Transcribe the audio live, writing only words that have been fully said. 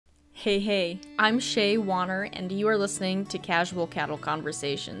Hey, I'm Shaye Wanner, and you are listening to Casual Cattle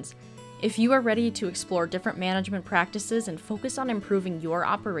Conversations. If you are ready to explore different management practices and focus on improving your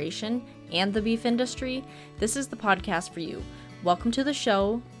operation and the beef industry, this is the podcast for you. Welcome to the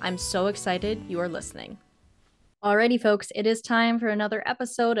show. I'm so excited you are listening. Alrighty, folks, it is time for another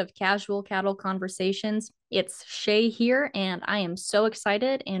episode of Casual Cattle Conversations. It's Shaye here, and I am so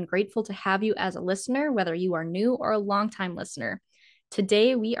excited and grateful to have you as a listener, whether you are new or a longtime listener.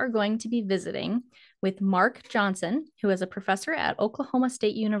 Today, we are going to be visiting with Mark Johnson, who is a professor at Oklahoma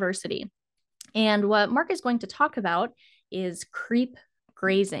State University. And what Mark is going to talk about is creep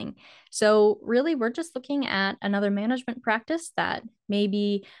grazing. So, really, we're just looking at another management practice that may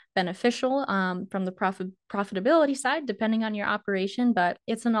be beneficial from the profitability side, depending on your operation, but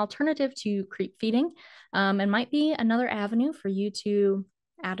it's an alternative to creep feeding and might be another avenue for you to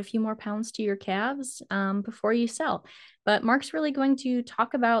add a few more pounds to your calves before you sell. But Mark's really going to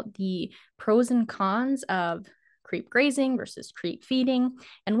talk about the pros and cons of creep grazing versus creep feeding,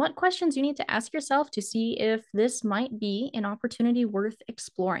 and what questions you need to ask yourself to see if this might be an opportunity worth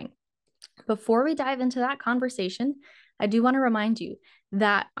exploring. Before we dive into that conversation, I do want to remind you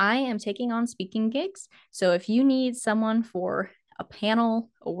that I am taking on speaking gigs. So if you need someone for a panel,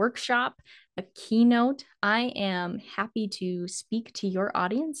 a workshop, a keynote, I am happy to speak to your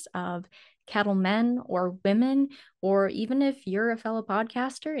audience of cattlemen or women, or even if you're a fellow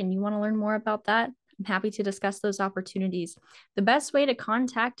podcaster and you want to learn more about that, I'm happy to discuss those opportunities. The best way to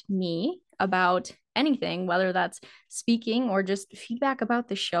contact me about anything, whether that's speaking or just feedback about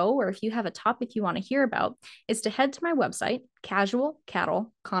the show, or if you have a topic you want to hear about, is to head to my website,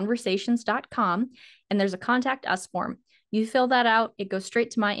 casualcattleconversations.com, and there's a contact us form. You fill that out, it goes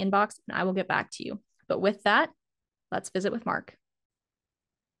straight to my inbox, and I will get back to you. But with that, let's visit with Mark.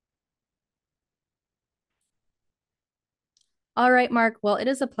 All right, Mark. Well, it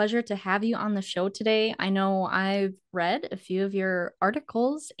is a pleasure to have you on the show today. I know I've read a few of your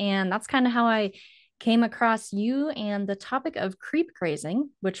articles, and that's kind of how I came across you and the topic of creep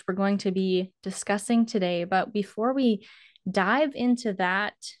grazing, which we're going to be discussing today. But before we dive into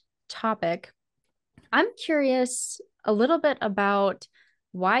that topic, I'm curious a little bit about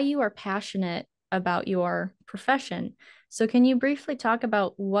why you are passionate about your profession. So, can you briefly talk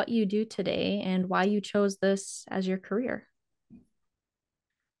about what you do today and why you chose this as your career?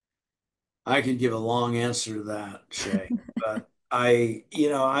 I could give a long answer to that, Shay, but I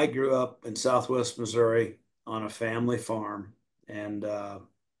grew up in Southwest Missouri on a family farm, and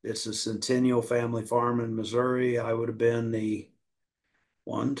it's a centennial family farm in Missouri. I would have been the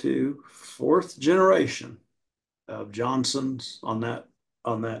fourth generation of Johnsons on that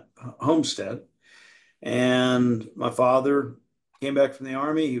homestead. And my father came back from the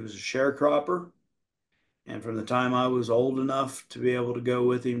army. He was a sharecropper. And from the time I was old enough to be able to go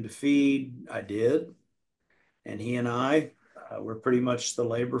with him to feed, I did. And he and I were pretty much the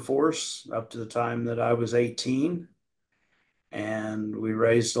labor force up to the time that I was 18. And we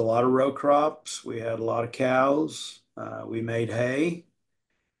raised a lot of row crops. We had a lot of cows. We made hay.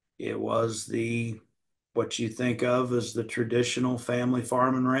 It was the what you think of as the traditional family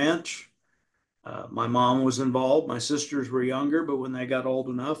farm and ranch. My mom was involved. My sisters were younger, but when they got old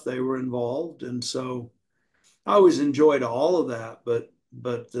enough, they were involved. And so I always enjoyed all of that,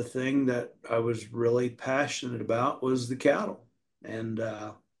 but the thing that I was really passionate about was the cattle. And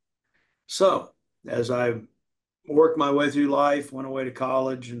so as I worked my way through life, went away to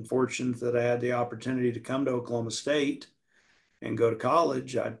college, and fortunate that I had the opportunity to come to Oklahoma State and go to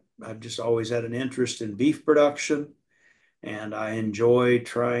college, I've just always had an interest in beef production, and I enjoy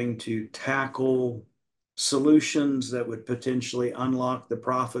trying to tackle solutions that would potentially unlock the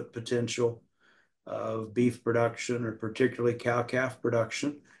profit potential of beef production, or particularly cow calf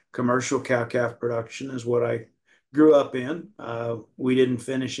production. Commercial cow calf production is what I grew up in. We didn't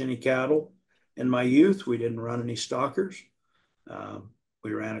finish any cattle in my youth. We didn't run any stockers. Uh,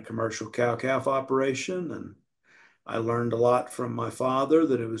 we ran a commercial cow calf operation, and I learned a lot from my father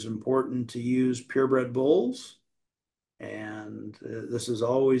that it was important to use purebred bulls. And this has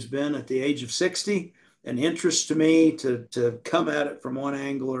always been, at the age of 60, an interest to me to come at it from one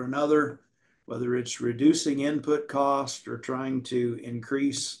angle or another, whether it's reducing input cost or trying to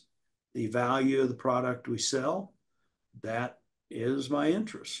increase the value of the product we sell. That is my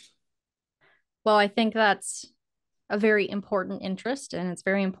interest. Well, I think that's a very important interest, and it's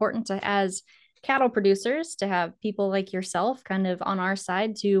very important to, as cattle producers, to have people like yourself kind of on our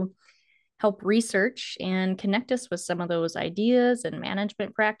side to help research and connect us with some of those ideas and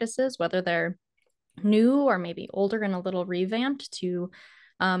management practices, whether they're new or maybe older and a little revamped, to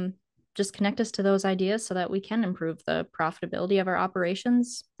um, just connect us to those ideas so that we can improve the profitability of our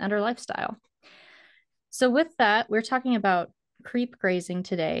operations and our lifestyle. So, with that, we're talking about creep grazing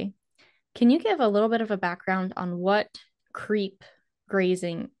today. Can you give a little bit of a background on what creep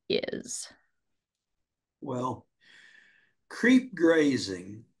grazing is? Well, creep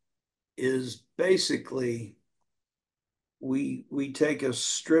grazing is basically we take a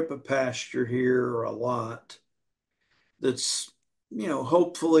strip of pasture here or a lot that's,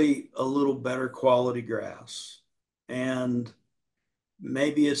 hopefully a little better quality grass. And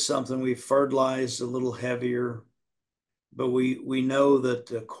maybe it's something we fertilized a little heavier, but we know that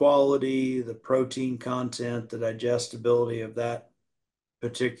the quality, the protein content, the digestibility of that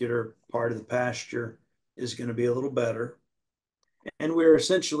particular part of the pasture is going to be a little better. And we're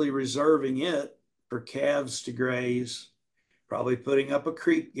essentially reserving it for calves to graze, probably putting up a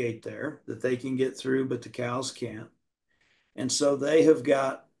creep gate there that they can get through, but the cows can't. And so they have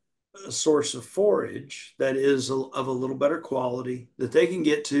got a source of forage that is of a little better quality that they can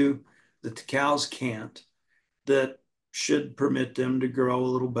get to that the cows can't, that should permit them to grow a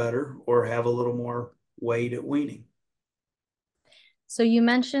little better or have a little more weight at weaning. So, you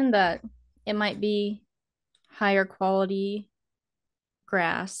mentioned that it might be higher quality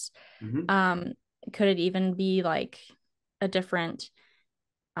grass. Mm-hmm. Um, could it even be like a different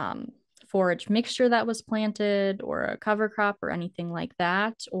um, forage mixture that was planted or a cover crop or anything like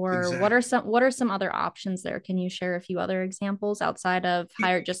that? Or Exactly. what are some other options there? Can you share a few other examples outside of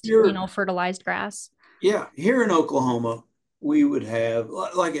higher just, Here, fertilized grass? yeah, here in Oklahoma, we would have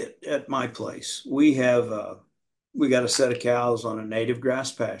like at my place, we got a set of cows on a native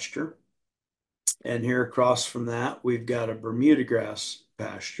grass pasture, and here across from that, we've got a Bermuda grass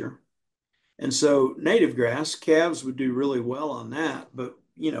pasture. And so native grass, calves would do really well on that. But,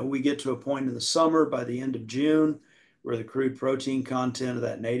 we get to a point in the summer by the end of June where the crude protein content of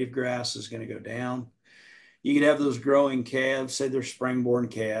that native grass is going to go down. You could have those growing calves, say they're spring-born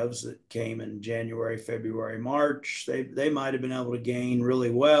calves that came in January, February, March. They might have been able to gain really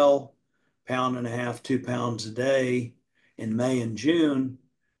well, pound and a half, 2 pounds a day in May and June.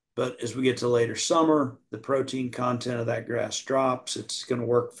 But as we get to later summer, the protein content of that grass drops. It's going to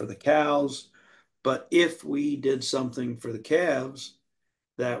work for the cows. But if we did something for the calves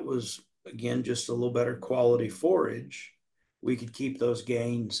that was, again, just a little better quality forage, we could keep those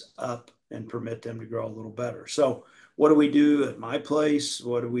gains up and permit them to grow a little better. So, what do we do at my place?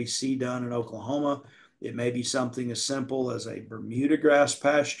 What do we see done in Oklahoma? It may be something as simple as a Bermuda grass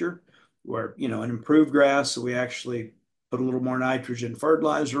pasture, where, an improved grass, so we actually put a little more nitrogen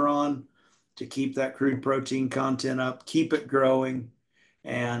fertilizer on to keep that crude protein content up, keep it growing.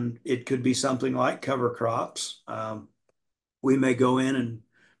 And it could be something like cover crops. We may go in and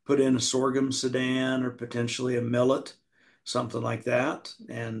put in a sorghum sedan or potentially a millet, something like that.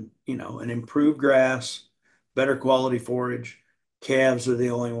 And, an improved grass, better quality forage. Calves are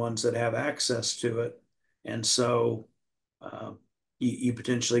the only ones that have access to it. And so uh, you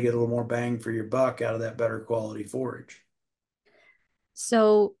potentially get a little more bang for your buck out of that better quality forage.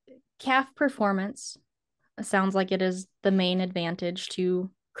 So, calf performance sounds like it is the main advantage to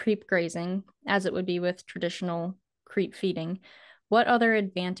creep grazing, as it would be with traditional creep feeding. What other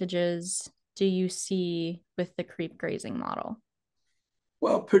advantages do you see with the creep grazing model?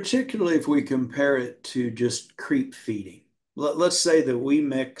 Well, particularly if we compare it to just creep feeding. Let's say that we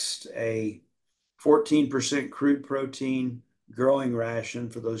mixed a 14% crude protein growing ration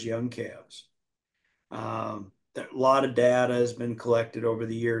for those young calves. A lot of data has been collected over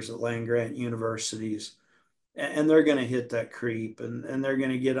the years at land grant universities, and they're going to hit that creep and they're going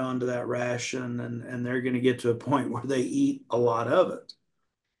to get onto that ration and they're going to get to a point where they eat a lot of it.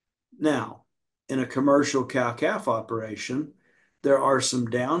 Now, in a commercial cow calf operation, there are some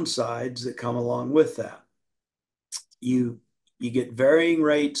downsides that come along with that. You you get varying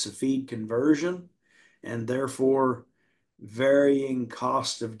rates of feed conversion and therefore varying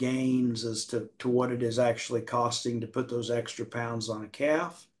cost of gains as to what it is actually costing to put those extra pounds on a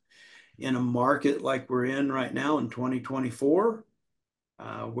calf. In a market like we're in right now in 2024,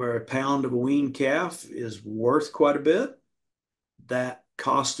 where a pound of a weaned calf is worth quite a bit, that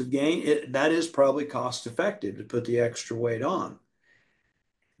cost of gain, that is probably cost effective to put the extra weight on.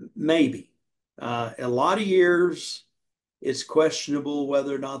 Maybe. A lot of years, it's questionable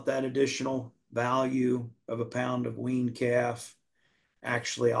whether or not that additional value of a pound of weaned calf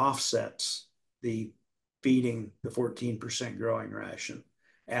actually offsets the feeding the 14% growing ration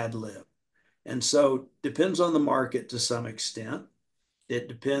ad lib. And so depends on the market to some extent. It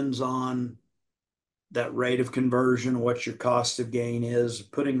depends on that rate of conversion, what your cost of gain is,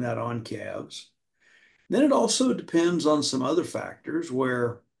 putting that on calves. Then it also depends on some other factors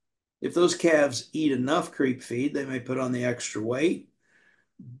where If those calves eat enough creep feed, they may put on the extra weight,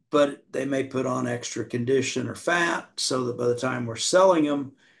 but they may put on extra condition or fat so that by the time we're selling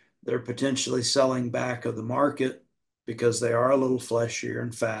them, they're potentially selling back of the market because they are a little fleshier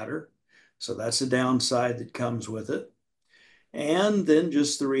and fatter. So that's a downside that comes with it. And then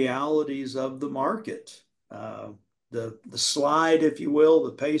just the realities of the market. Uh, the slide, if you will,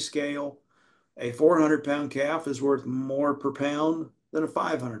 the pay scale. A 400-pound calf is worth more per pound than a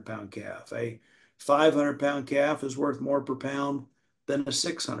 500-pound calf. A 500-pound calf is worth more per pound than a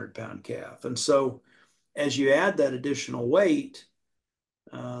 600-pound calf. And so as you add that additional weight,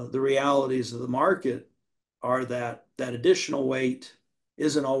 the realities of the market are that that additional weight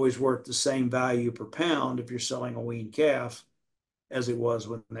isn't always worth the same value per pound if you're selling a weaned calf as it was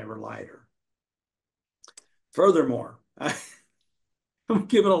when they were lighter. Furthermore, I'm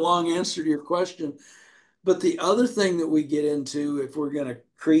giving a long answer to your question, but the other thing that we get into, if we're going to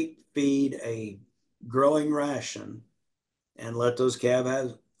creep feed a growing ration and let those calves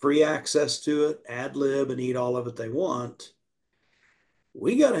have free access to it, ad lib, and eat all of it they want,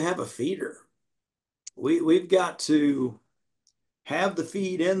 we got to have a feeder. We've got to have the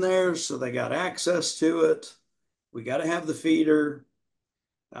feed in there so they got access to it. We got to have the feeder.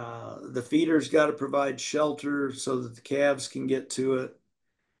 The feeder's got to provide shelter so that the calves can get to it.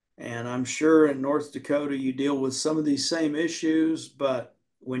 And I'm sure in North Dakota you deal with some of these same issues, but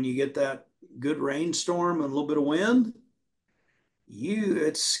when you get that good rainstorm and a little bit of wind,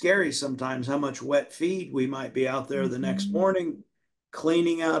 it's scary sometimes how much wet feed we might be out there the next Mhm. morning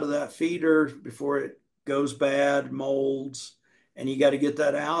cleaning out of that feeder before it goes bad, molds, and you got to get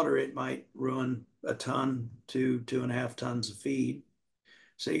that out or it might ruin a ton to 2.5 tons of feed.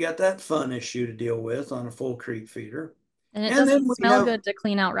 So you got that fun issue to deal with on a full creep feeder. And it And then doesn't we smell have, good to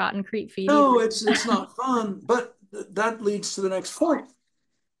clean out rotten creep feed either. no, it's not fun, but that leads to the next point.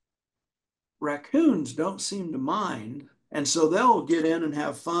 Raccoons don't seem to mind. And so they'll get in and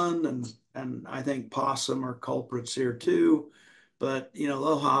have fun. And I think possum are culprits here too. But,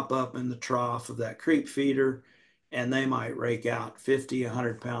 they'll hop up in the trough of that creep feeder and they might rake out 50,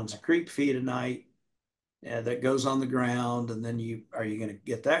 100 pounds of creep feed a night that goes on the ground. And then are you going to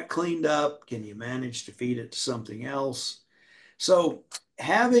get that cleaned up? Can you manage to feed it to something else? So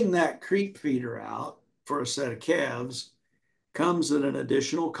having that creep feeder out for a set of calves comes at an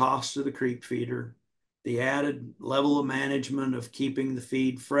additional cost to the creep feeder. The added level of management of keeping the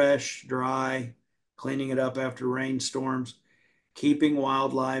feed fresh, dry, cleaning it up after rainstorms, keeping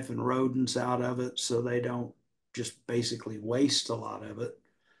wildlife and rodents out of it so they don't just basically waste a lot of it.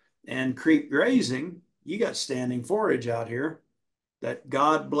 And creep grazing, you got standing forage out here that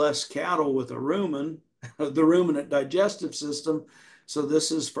God bless cattle with a rumen, the ruminant digestive system. So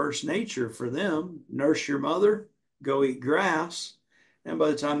this is first nature for them. Nurse your mother, go eat grass. And by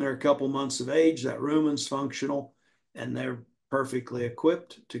the time they're a couple months of age, that rumen's functional and they're perfectly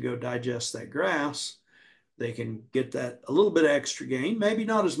equipped to go digest that grass. They can get that a little bit of extra gain, maybe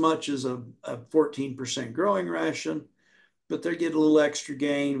not as much as a 14% growing ration, but they get a little extra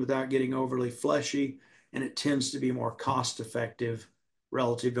gain without getting overly fleshy. And it tends to be more cost effective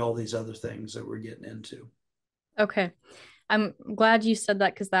relative to all these other things that we're getting into. Okay. I'm glad you said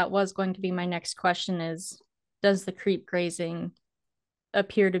that because that was going to be my next question is, does the creep grazing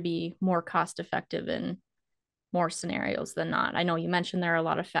appear to be more cost effective in more scenarios than not? I know you mentioned there are a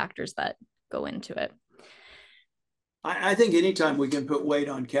lot of factors that go into it. I think anytime we can put weight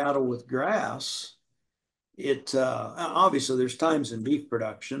on cattle with grass, it obviously there's times in beef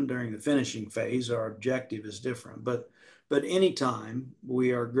production during the finishing phase our objective is different, but anytime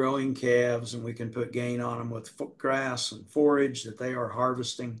we are growing calves and we can put gain on them with grass and forage that they are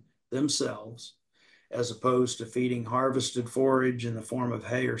harvesting themselves as opposed to feeding harvested forage in the form of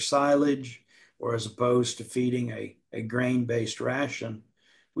hay or silage or as opposed to feeding a grain-based ration,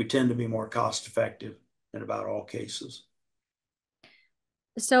 we tend to be more cost effective in about all cases.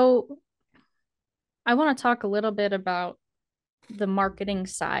 So I want to talk a little bit about the marketing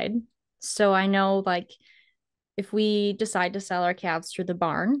side. So I know like if we decide to sell our calves through the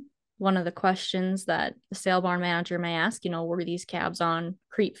barn, one of the questions that the sale barn manager may ask, were these calves on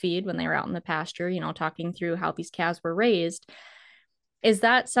creep feed when they were out in the pasture, talking through how these calves were raised. Is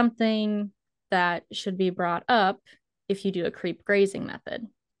that something that should be brought up if you do a creep grazing method?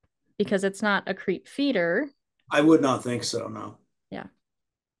 Because it's not a creep feeder. I would not think so, no. Yeah.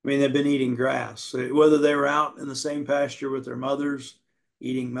 I mean, they've been eating grass, whether they were out in the same pasture with their mothers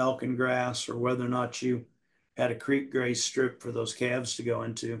eating milk and grass, or whether or not you had a creep graze strip for those calves to go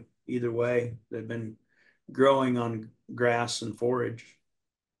into. Either way, they've been growing on grass and forage.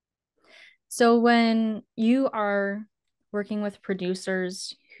 So when you are working with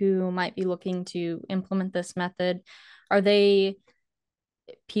producers who might be looking to implement this method, are they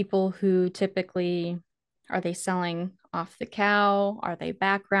people who typically are they selling off the cow? Are they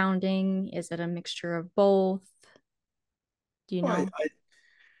backgrounding? Is it a mixture of both? Do you Well, know?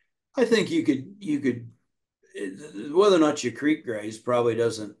 I think you could whether or not you creek graze probably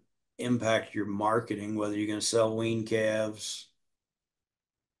doesn't impact your marketing, whether you're going to sell wean calves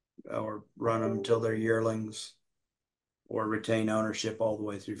or run them until they're yearlings or retain ownership all the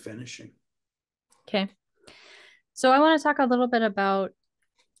way through finishing. Okay. So I want to talk a little bit about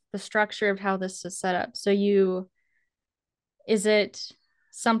the structure of how this is set up. Is it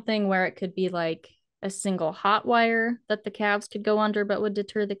something where it could be like a single hot wire that the calves could go under but would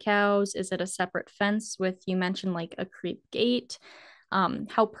deter the cows? Is it a separate fence with, you mentioned like a creep gate?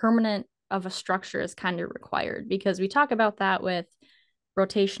 How permanent of a structure is kind of required? Because we talk about that with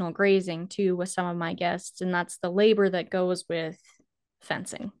rotational grazing too with some of my guests, and that's the labor that goes with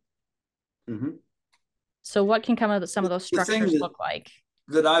fencing. Mm-hmm. So what can come of some of those The thing structures look like?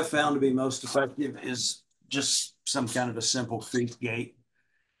 that I've found to be most effective is just some kind of a simple creek gate.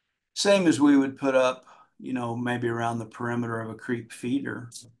 Same as we would put up, maybe around the perimeter of a creep feeder,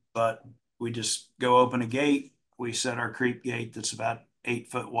 but we just go open a gate. We set our creep gate that's about 8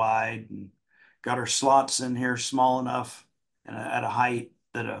 foot wide and got our slots in here small enough and at a height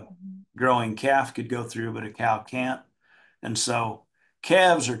that a growing calf could go through, but a cow can't. And so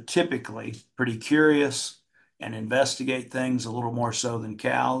calves are typically pretty curious and investigate things a little more so than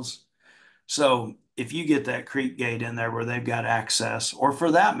cows. So if you get that creep gate in there where they've got access, or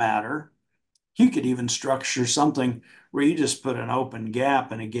for that matter, you could even structure something where you just put an open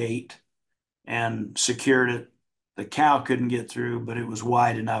gap in a gate and secured it. The cow couldn't get through, but it was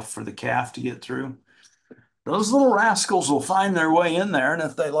wide enough for the calf to get through. Those little rascals will find their way in there, and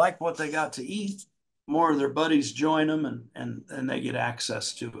if they like what they got to eat, more of their buddies join them and they get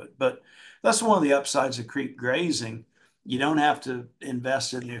access to it. But that's one of the upsides of creep grazing. You don't have to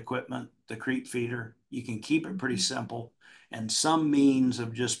invest in the equipment, the creep feeder. You can keep it pretty simple, and some means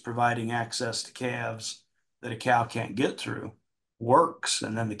of just providing access to calves that a cow can't get through works,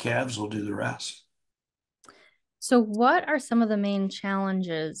 and then the calves will do the rest. So, what are some of the main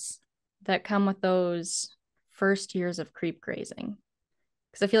challenges that come with those first years of creep grazing?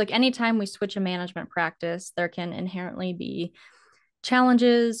 Because I feel like anytime we switch a management practice, there can inherently be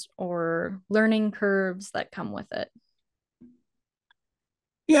challenges or learning curves that come with it.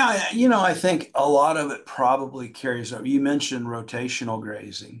 Yeah, I think a lot of it probably carries over. You mentioned rotational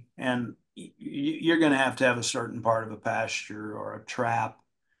grazing, and you're going to have a certain part of a pasture or a trap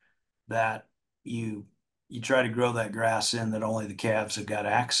that you you try to grow that grass in that only the calves have got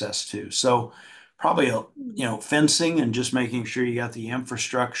access to. So probably fencing and just making sure you got the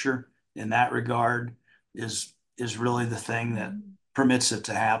infrastructure in that regard is really the thing that permits it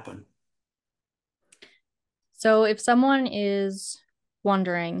to happen. So, if someone is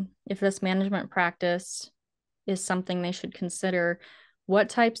wondering if this management practice is something they should consider, what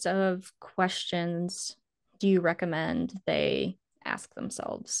types of questions do you recommend they ask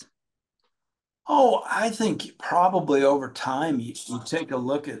themselves? Oh, I think probably over time you take a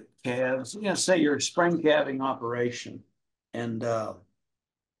look at calves. Say you're a spring calving operation, and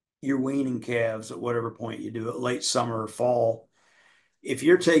you're weaning calves at whatever point you do it, late summer or fall. If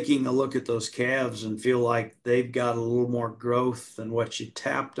you're taking a look at those calves and feel like they've got a little more growth than what you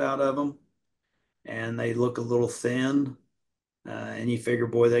tapped out of them, and they look a little thin, and you figure,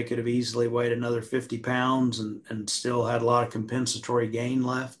 boy, they could have easily weighed another 50 pounds and still had a lot of compensatory gain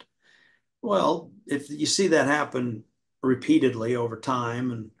left. Well, if you see that happen repeatedly over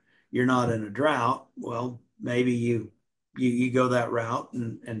time and you're not in a drought, well, maybe you go that route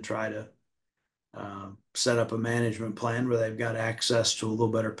and try to set up a management plan where they've got access to a little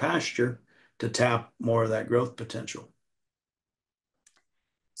better pasture to tap more of that growth potential.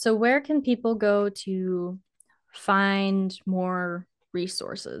 So, where can people go to find more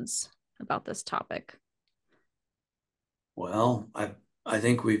resources about this topic? Well, I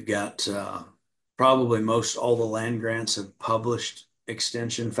think we've got probably most all the land grants have published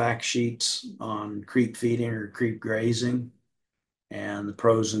extension fact sheets on creep feeding or creep grazing and the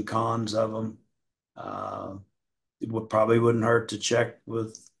pros and cons of them. Uh, probably wouldn't hurt to check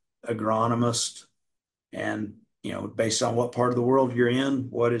with agronomist and based on what part of the world you're in,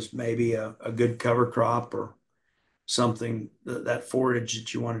 what is maybe a good cover crop or something that forage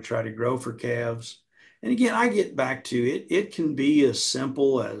that you want to try to grow for calves. And again, I get back to it. It can be as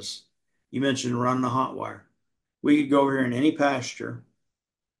simple as you mentioned running a hot wire. We could go over here in any pasture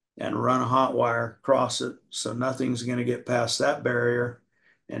and run a hot wire across it so nothing's going to get past that barrier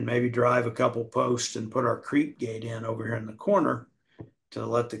and maybe drive a couple posts and put our creep gate in over here in the corner. to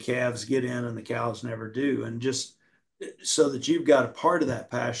let the calves get in and the cows never do. And just so that you've got a part of that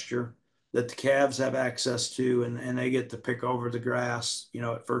pasture that the calves have access to and they get to pick over the grass,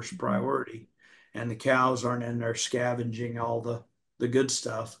 at first Mhm. priority. And the cows aren't in there scavenging all the good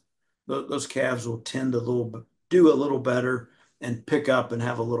stuff. Those calves will tend to do a little better and pick up and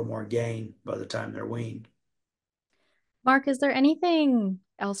have a little more gain by the time they're weaned. Mark, is there anything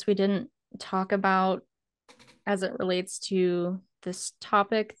else we didn't talk about as it relates to this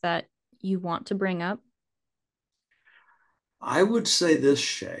topic that you want to bring up? I would say this,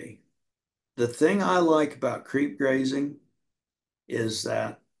 Shay. The thing I like about creep grazing is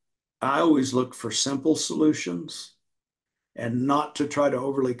that I always look for simple solutions and not to try to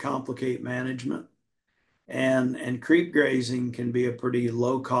overly complicate management. And creep grazing can be a pretty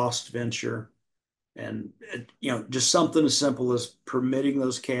low cost venture. And just something as simple as permitting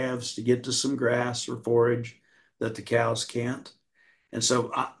those calves to get to some grass or forage that the cows can't. And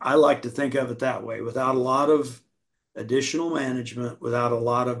so I like to think of it that way, without a lot of additional management, without a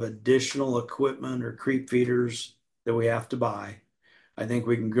lot of additional equipment or creep feeders that we have to buy. I think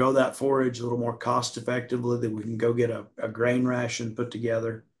we can grow that forage a little more cost effectively, that we can go get a grain ration put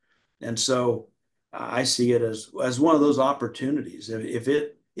together. And so I see it as one of those opportunities. If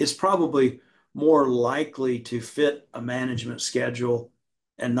it is probably more likely to fit a management schedule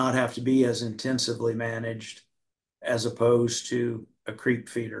and not have to be as intensively managed as opposed to a creep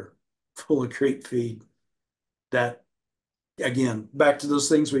feeder full of creep feed that, again, back to those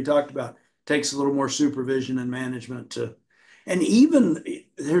things we talked about, takes a little more supervision and management to. And even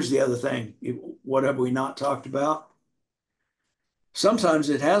here's the other thing, what have we not talked about? Sometimes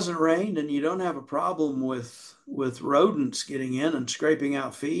it hasn't rained and you don't have a problem with rodents getting in and scraping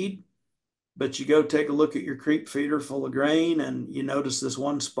out feed, but you go take a look at your creep feeder full of grain and you notice this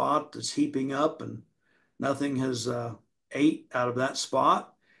one spot that's heaping up and nothing has ate out of that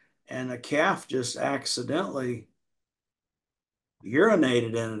spot, and a calf just accidentally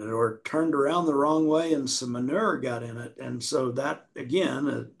urinated in it or turned around the wrong way and some manure got in it. And so that,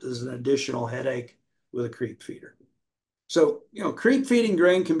 again, is an additional headache with a creep feeder. So, creep feeding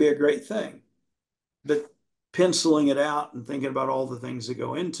grain can be a great thing, but penciling it out and thinking about all the things that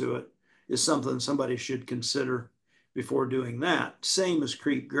go into it is something somebody should consider before doing that. Same as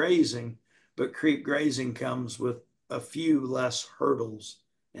creep grazing, but creep grazing comes with a few less hurdles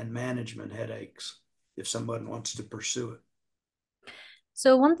and management headaches if someone wants to pursue it.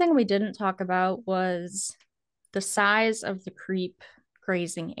 So, one thing we didn't talk about was the size of the creep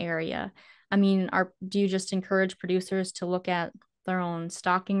grazing area. I mean, do you just encourage producers to look at their own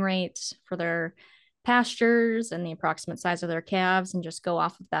stocking rates for their pastures and the approximate size of their calves and just go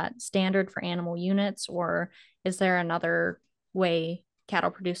off of that standard for animal units? Or is there another way cattle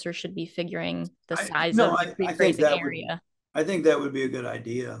producers should be figuring the I size no, of the I creep think grazing that would area? I think that would be a good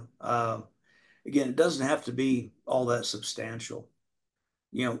idea. Again, it doesn't have to be all that substantial.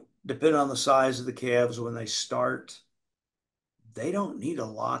 Depending on the size of the calves when they start, they don't need a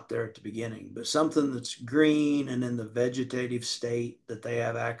lot there at the beginning, but something that's green and in the vegetative state that they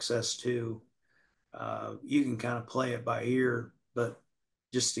have access to, you can kind of play it by ear, but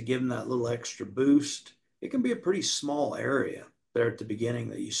just to give them that little extra boost, it can be a pretty small area there at the beginning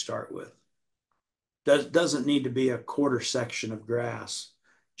that you start with. Doesn't need to be a quarter section of grass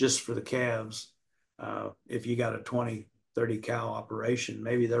just for the calves. If you got a 20, 30 cow operation,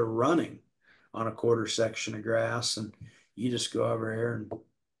 maybe they're running on a quarter section of grass and you just go over here and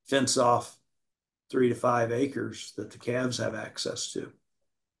fence off 3 to 5 acres that the calves have access to.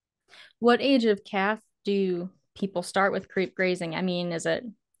 What age of calf do people start with creep grazing? I mean, is it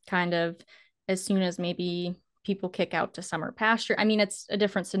kind of as soon as maybe people kick out to summer pasture? I mean, it's a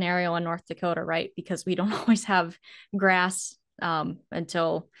different scenario in North Dakota, right? Because we don't always have grass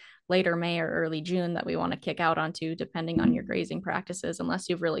until later May or early June that we want to kick out onto, depending on your grazing practices, unless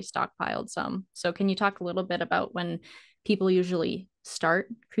you've really stockpiled some. So, can you talk a little bit about when people usually start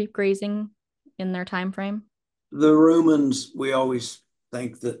creep grazing in their time frame? The rumens, we always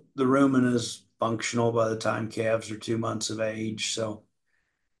think that the rumen is functional by the time calves are 2 months of age. So,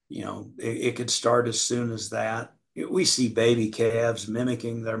 it could start as soon as that. We see baby calves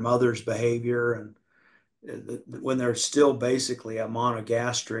mimicking their mother's behavior, and when they're still basically a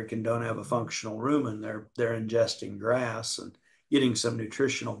monogastric and don't have a functional rumen, they're ingesting grass and getting some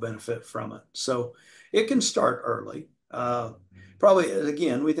nutritional benefit from it. So it can start early. Probably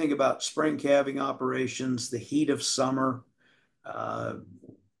again, we think about spring calving operations, the heat of summer. Uh,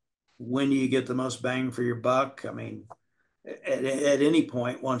 when do you get the most bang for your buck? I mean, at any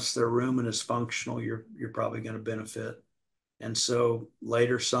point, once their rumen is functional, you're probably going to benefit. And so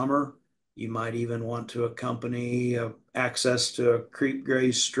later summer, You might even want to accompany access to a creep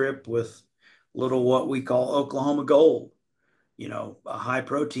graze strip with little what we call Oklahoma Gold, a high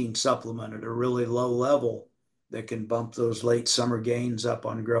protein supplement at a really low level that can bump those late summer gains up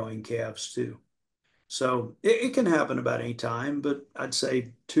on growing calves too. So it can happen about any time, but I'd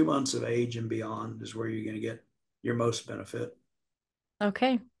say 2 months of age and beyond is where you're going to get your most benefit.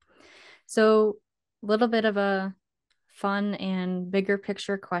 Okay. So, a little bit of a fun and bigger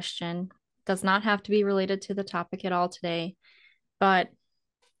picture question. Does not have to be related to the topic at all today, but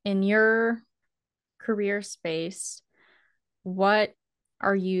in your career space, what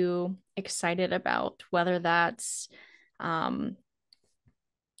are you excited about? Whether that's um,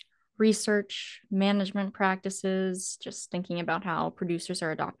 research, management practices, just thinking about how producers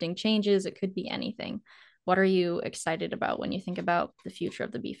are adopting changes. It could be anything. What are you excited about when you think about the future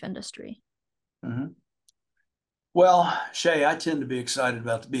of the beef industry? Mhm. Well, Shaye, I tend to be excited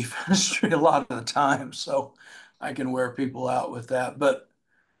about the beef industry a lot of the time, so I can wear people out with that. But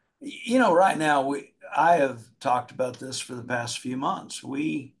right now I have talked about this for the past few months.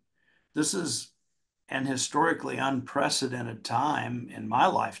 This is an historically unprecedented time in my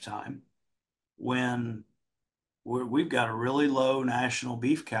lifetime when we've got a really low national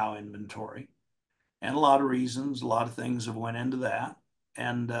beef cow inventory, and a lot of reasons, a lot of things have went into that,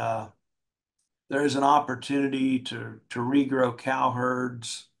 and there's an opportunity to regrow cow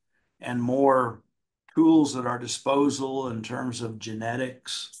herds and more tools at our disposal in terms of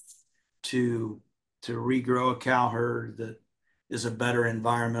genetics to to regrow a cow herd that is a better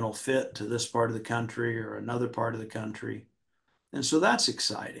environmental fit to this part of the country or another part of the country. And so that's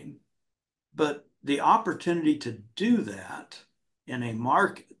exciting. But the opportunity to do that in a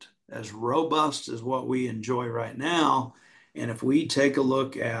market as robust as what we enjoy right now, and if we take a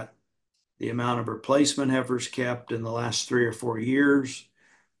look at the amount of replacement heifers kept in the last 3 or 4 years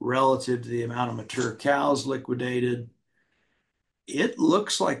relative to the amount of mature cows liquidated, it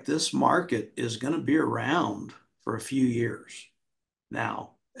looks like this market is going to be around for a few years.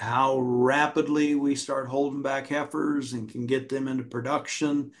 Now, how rapidly we start holding back heifers and can get them into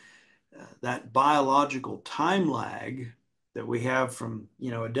production, that biological time lag that we have from,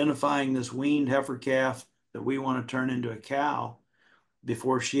 identifying this weaned heifer calf that we want to turn into a cow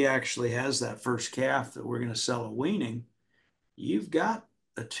before she actually has that first calf that we're going to sell at weaning, you've got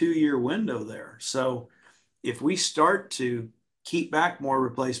a 2 year window there. So if we start to keep back more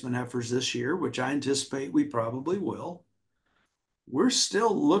replacement heifers this year, which I anticipate we probably will, we're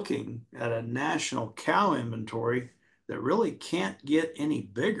still looking at a national cow inventory that really can't get any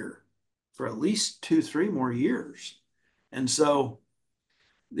bigger for at least 2, 3 more years. And so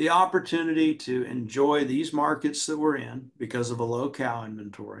the opportunity to enjoy these markets that we're in because of a low cow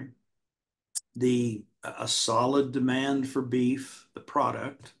inventory, a solid demand for beef, the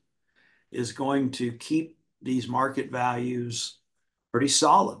product, is going to keep these market values pretty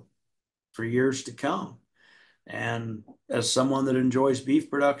solid for years to come. And as someone that enjoys beef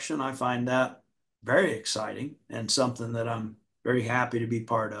production, I find that very exciting and something that I'm very happy to be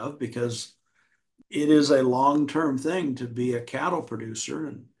part of because it is a long-term thing to be a cattle producer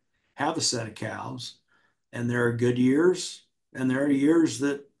and have a set of cows. And there are good years, and there are years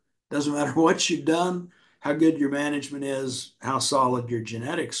that doesn't matter what you've done, how good your management is, how solid your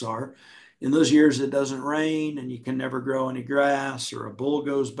genetics are. In those years, it doesn't rain and you can never grow any grass, or a bull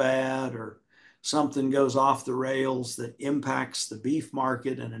goes bad, or something goes off the rails that impacts the beef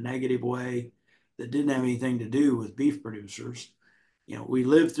market in a negative way that didn't have anything to do with beef producers. We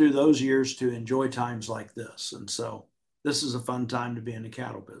lived through those years to enjoy times like this. And so this is a fun time to be in the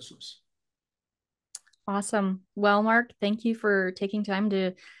cattle business. Awesome. Well, Mark, thank you for taking time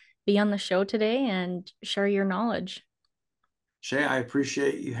to be on the show today and share your knowledge. Shaye, I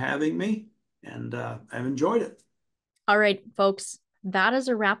appreciate you having me, and I've enjoyed it. All right, folks, that is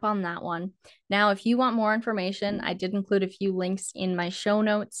a wrap on that one. Now, if you want more information, I did include a few links in my show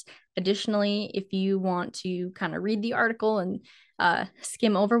notes. Additionally, if you want to kind of read the article and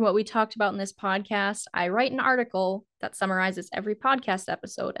skim over what we talked about in this podcast, I write an article that summarizes every podcast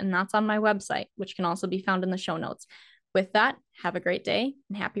episode, and that's on my website, which can also be found in the show notes. With that, have a great day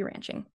and happy ranching.